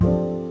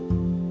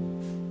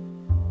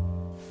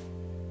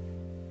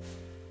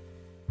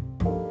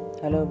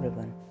Hello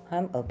everyone,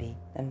 I'm Abhi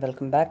and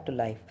welcome back to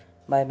Life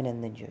by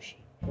Abhinandan Joshi.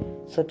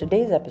 So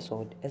today's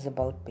episode is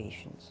about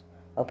patience.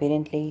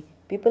 Apparently,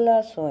 people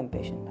are so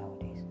impatient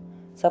nowadays.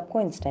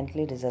 सबको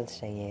instantly results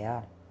चाहिए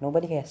यार.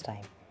 Nobody has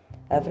time.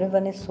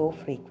 Everyone is so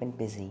frequent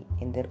busy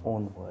in their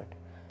own world.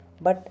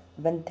 But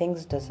when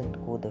things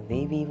doesn't go the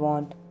way we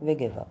want, we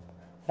give up,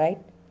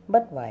 right?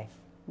 But why?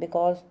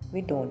 Because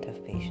we don't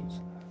have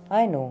patience.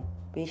 I know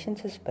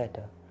patience is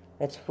better.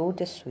 Its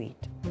fruit is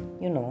sweet.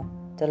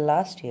 Till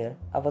last year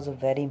I was a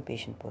very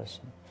impatient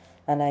person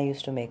and I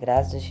used to make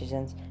rash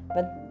decisions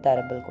with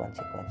terrible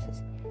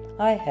consequences.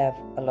 I have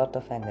a lot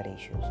of anger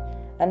issues,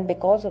 and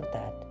because of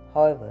that,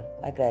 however,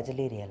 I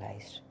gradually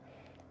realized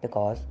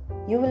because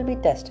you will be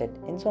tested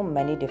in so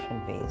many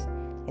different ways,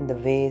 in the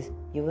ways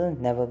you will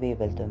never be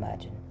able to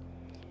imagine.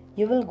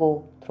 You will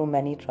go through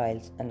many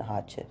trials and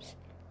hardships.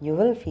 You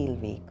will feel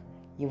weak.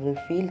 You will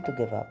feel to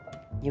give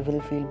up. You will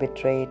feel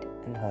betrayed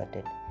and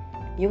hurted.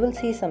 You will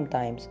see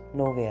sometimes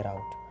no way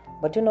out.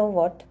 But you know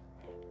what?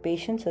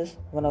 Patience is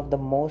one of the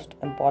most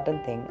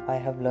important thing I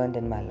have learned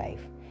in my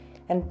life.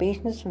 And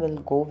patience will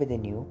go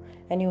within you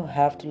and you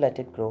have to let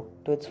it grow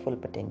to its full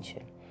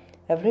potential.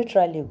 Every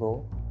trial you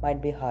go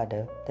might be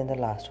harder than the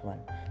last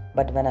one.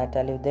 But when I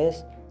tell you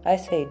this, I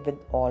say it with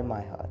all my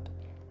heart.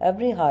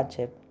 Every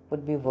hardship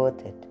would be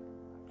worth it.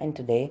 And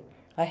today,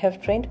 I have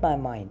trained my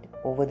mind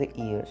over the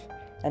years,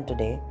 and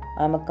today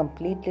I am a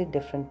completely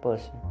different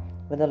person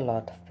with a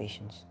lot of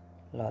patience.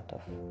 Lot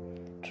of.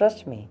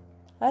 Trust me,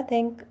 I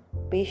think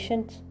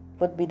patience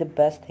would be the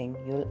best thing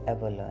you'll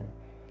ever learn.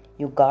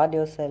 You guard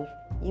yourself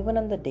even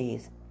on the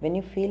days when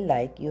you feel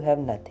like you have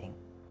nothing.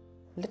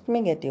 Let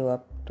me get you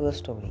up to a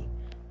story.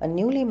 A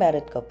newly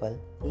married couple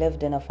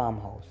lived in a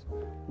farmhouse.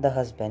 The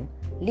husband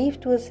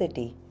left to a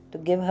city to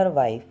give her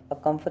wife a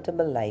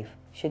comfortable life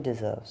she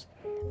deserves.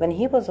 When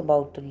he was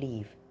about to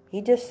leave,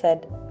 he just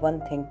said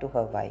one thing to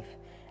her wife,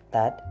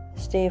 that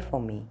stay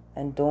for me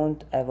and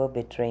don't ever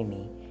betray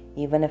me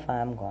even if I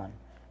am gone.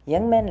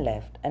 Young man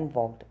left and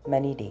walked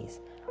many days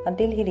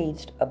until he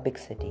reached a big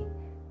city.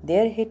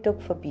 There he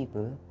took for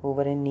people who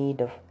were in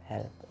need of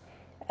help.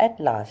 At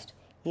last,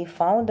 he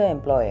found an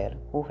employer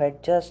who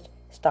had just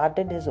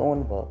started his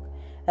own work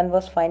and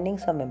was finding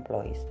some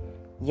employees.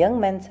 Young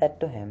man said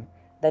to him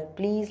that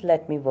please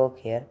let me work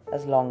here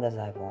as long as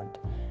I want,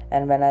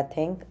 and when I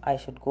think I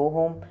should go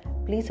home,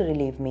 please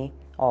relieve me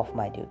of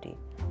my duty.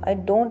 I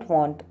don't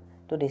want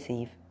to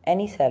receive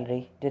any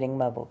salary during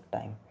my work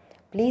time.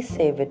 Please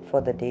save it for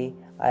the day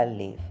I'll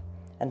leave.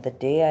 And the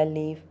day I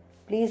leave,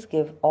 please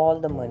give all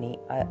the money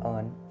I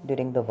earn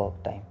during the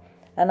work time.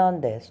 And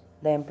on this,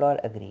 the employer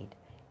agreed.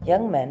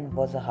 Young man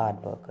was a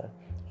hard worker.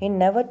 He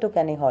never took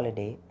any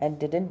holiday and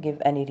didn't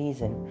give any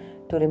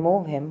reason to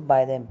remove him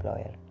by the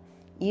employer.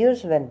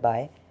 Years went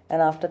by,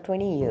 and after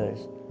 20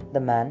 years,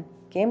 the man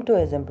came to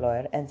his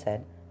employer and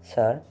said,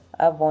 Sir,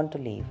 I want to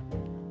leave.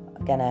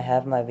 Can I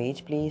have my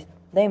wage, please?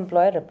 The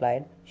employer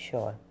replied,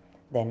 Sure.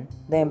 Then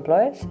the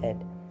employer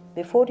said,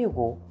 Before you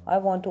go, I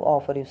want to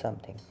offer you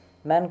something.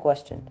 Man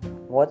questioned,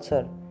 What,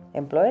 sir?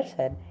 Employer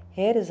said,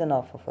 Here is an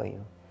offer for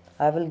you.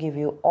 I will give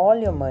you all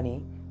your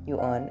money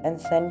you earn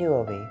and send you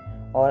away,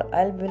 or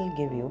I will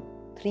give you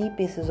 3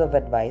 pieces of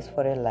advice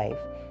for your life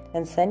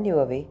and send you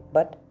away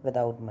but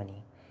without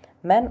money.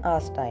 Man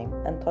asked time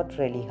and thought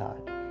really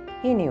hard.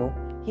 He knew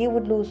he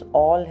would lose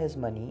all his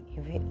money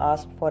if he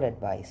asked for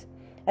advice.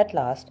 At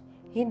last,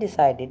 he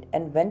decided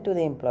and went to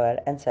the employer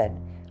and said,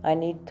 I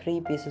need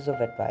 3 pieces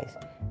of advice.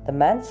 The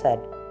man said,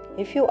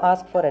 If you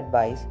ask for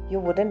advice, you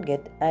wouldn't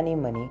get any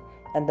money.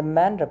 And the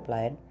man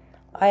replied,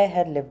 I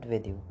had lived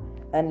with you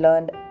and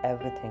learned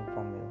everything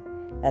from you,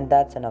 and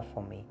that's enough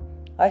for me.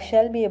 I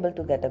shall be able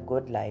to get a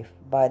good life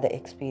by the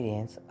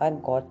experience I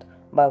got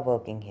by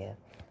working here.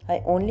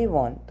 I only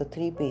want the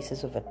 3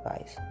 pieces of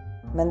advice.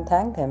 Man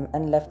thanked him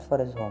and left for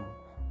his home.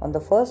 On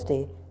the first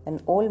day, an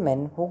old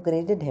man who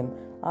greeted him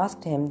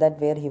asked him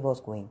that where he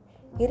was going.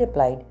 He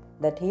replied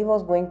that he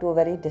was going to a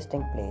very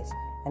distant place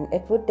and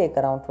it would take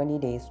around 20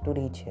 days to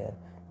reach here.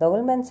 The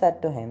old man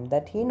said to him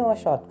that he knew a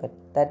shortcut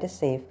that is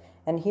safe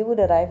and he would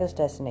arrive his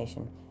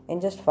destination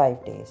in just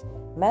 5 days.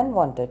 Man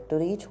wanted to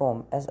reach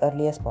home as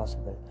early as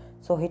possible,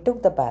 so he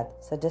took the path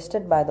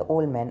suggested by the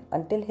old man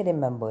until he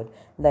remembered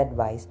the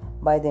advice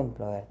by the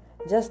employer.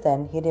 Just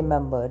then he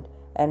remembered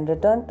and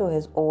returned to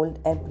his old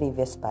and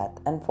previous path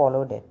and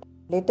followed it.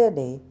 Later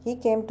day he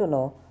came to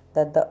know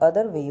that the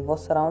other way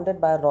was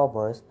surrounded by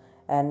robbers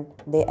and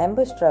they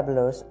ambushed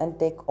travelers and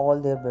take all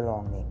their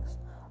belongings.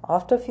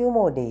 After few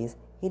more days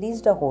he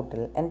reached a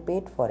hotel and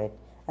paid for it,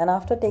 and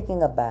after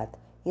taking a bath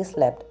he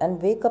slept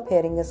and wake up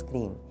hearing a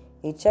scream.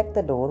 He checked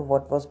the door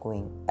what was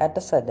going. At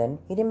a sudden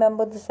he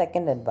remembered the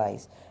second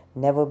advice,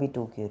 never be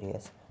too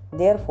curious.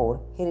 Therefore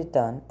he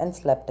returned and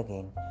slept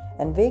again,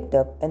 and waked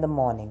up in the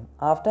morning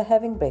after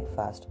having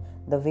breakfast.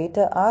 The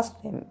waiter asked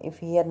him if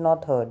he had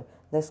not heard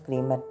the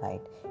scream at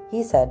night.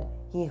 He said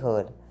he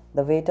heard.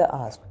 The waiter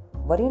asked,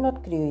 Were you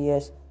not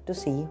curious to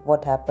see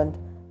what happened?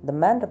 The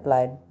man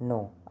replied,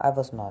 No, I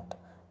was not.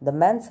 The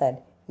man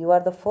said, You are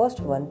the first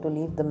one to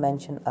leave the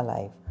mansion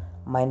alive.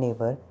 My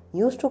neighbor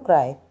used to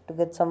cry to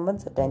get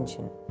someone's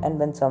attention, and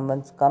when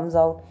someone comes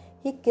out,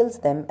 he kills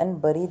them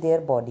and buries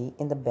their body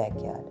in the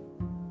backyard.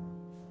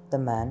 The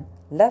man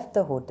left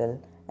the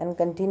hotel and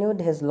continued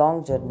his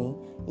long journey,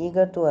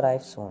 eager to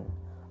arrive soon.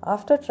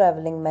 After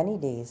traveling many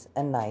days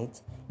and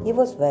nights, he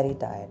was very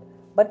tired,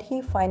 but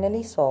he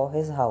finally saw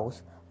his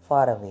house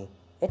far away.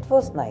 It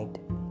was night.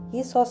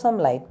 He saw some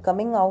light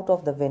coming out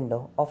of the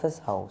window of his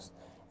house,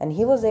 and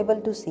he was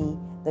able to see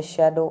the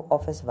shadow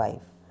of his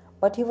wife.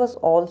 But he was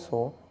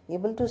also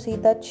able to see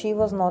that she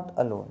was not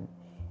alone.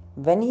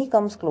 When he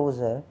comes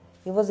closer,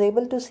 he was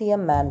able to see a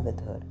man with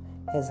her,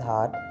 his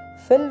heart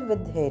filled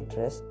with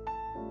hatred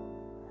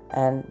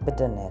and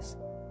bitterness.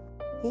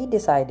 He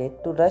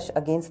decided to rush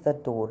against the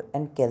door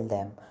and kill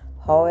them.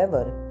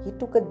 However, he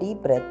took a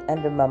deep breath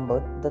and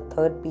remembered the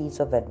third piece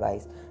of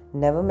advice: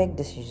 never make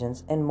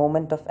decisions in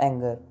moment of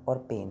anger or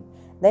pain.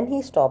 Then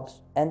he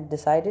stopped and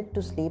decided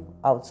to sleep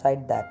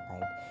outside that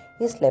night.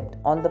 He slept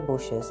on the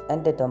bushes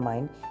and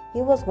determined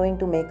he was going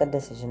to make a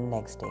decision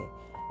next day.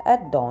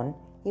 At dawn,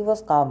 he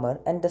was calmer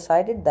and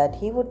decided that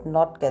he would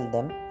not kill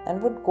them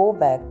and would go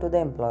back to the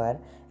employer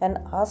and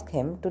ask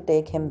him to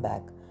take him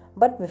back.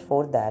 But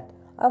before that,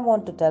 I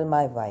want to tell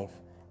my wife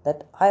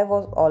that I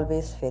was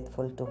always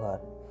faithful to her.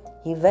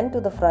 He went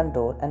to the front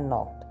door and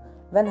knocked.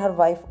 When her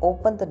wife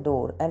opened the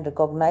door and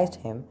recognized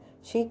him,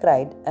 she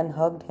cried and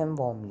hugged him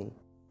warmly.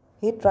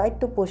 He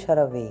tried to push her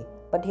away,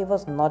 but he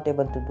was not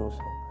able to do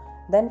so.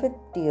 Then, with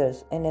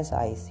tears in his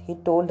eyes, he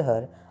told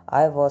her,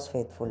 I was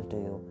faithful to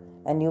you,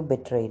 and you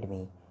betrayed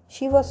me.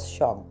 She was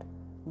shocked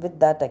with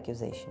that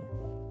accusation.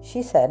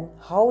 She said,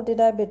 how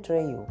did I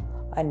betray you?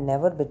 I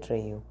never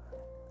betray you.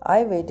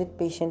 I waited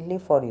patiently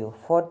for you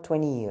for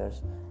 20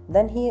 years.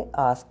 Then he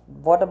asked,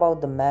 what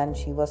about the man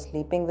she was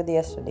sleeping with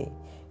yesterday?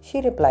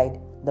 She replied,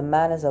 the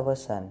man is our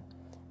son.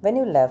 When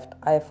you left,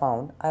 I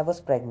found I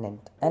was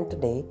pregnant, and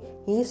today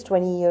he is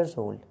 20 years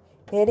old.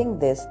 Hearing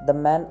this, the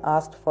man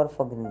asked for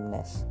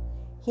forgiveness.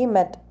 He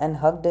met and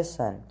hugged his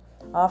son.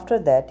 After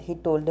that, he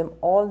told him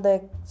all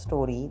the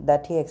story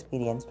that he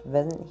experienced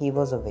when he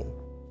was away.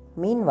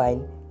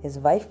 Meanwhile, his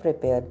wife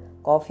prepared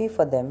coffee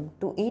for them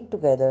to eat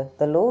together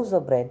the loaves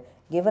of bread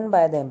given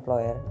by the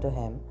employer to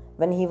him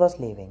when he was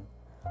leaving.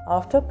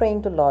 After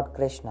praying to Lord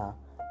Krishna,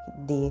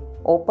 they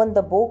opened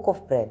the book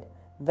of bread.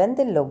 When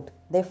they looked,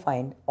 they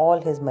find all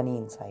his money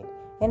inside.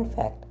 In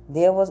fact,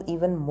 there was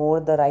even more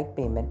the right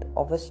payment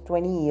of his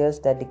 20 years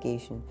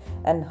dedication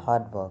and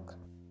hard work.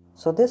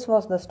 So this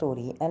was the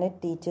story, and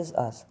it teaches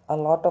us a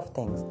lot of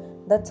things,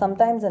 that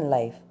sometimes in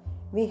life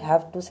we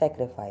have to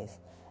sacrifice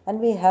and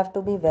we have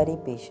to be very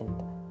patient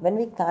when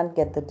we can't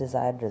get the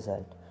desired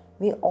result.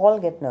 We all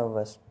get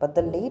nervous, but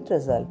the late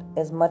result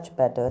is much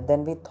better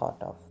than we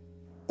thought of.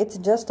 It's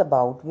just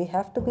about we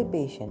have to be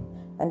patient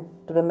and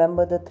to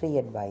remember the three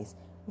advice,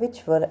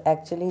 which were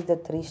actually the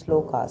three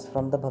slokas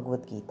from the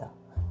Bhagavad Gita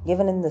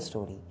given in the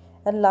story.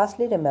 And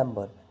lastly,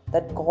 remember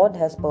that God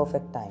has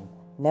perfect time,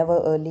 never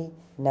early,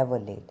 never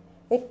late.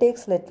 It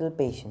takes little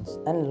patience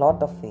and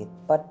lot of faith,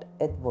 but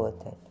it's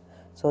worth it.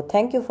 So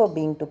thank you for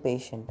being too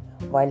patient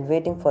while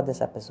waiting for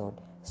this episode.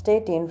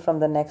 Stay tuned from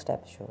the next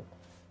episode.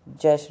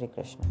 Jai Shri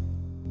Krishna.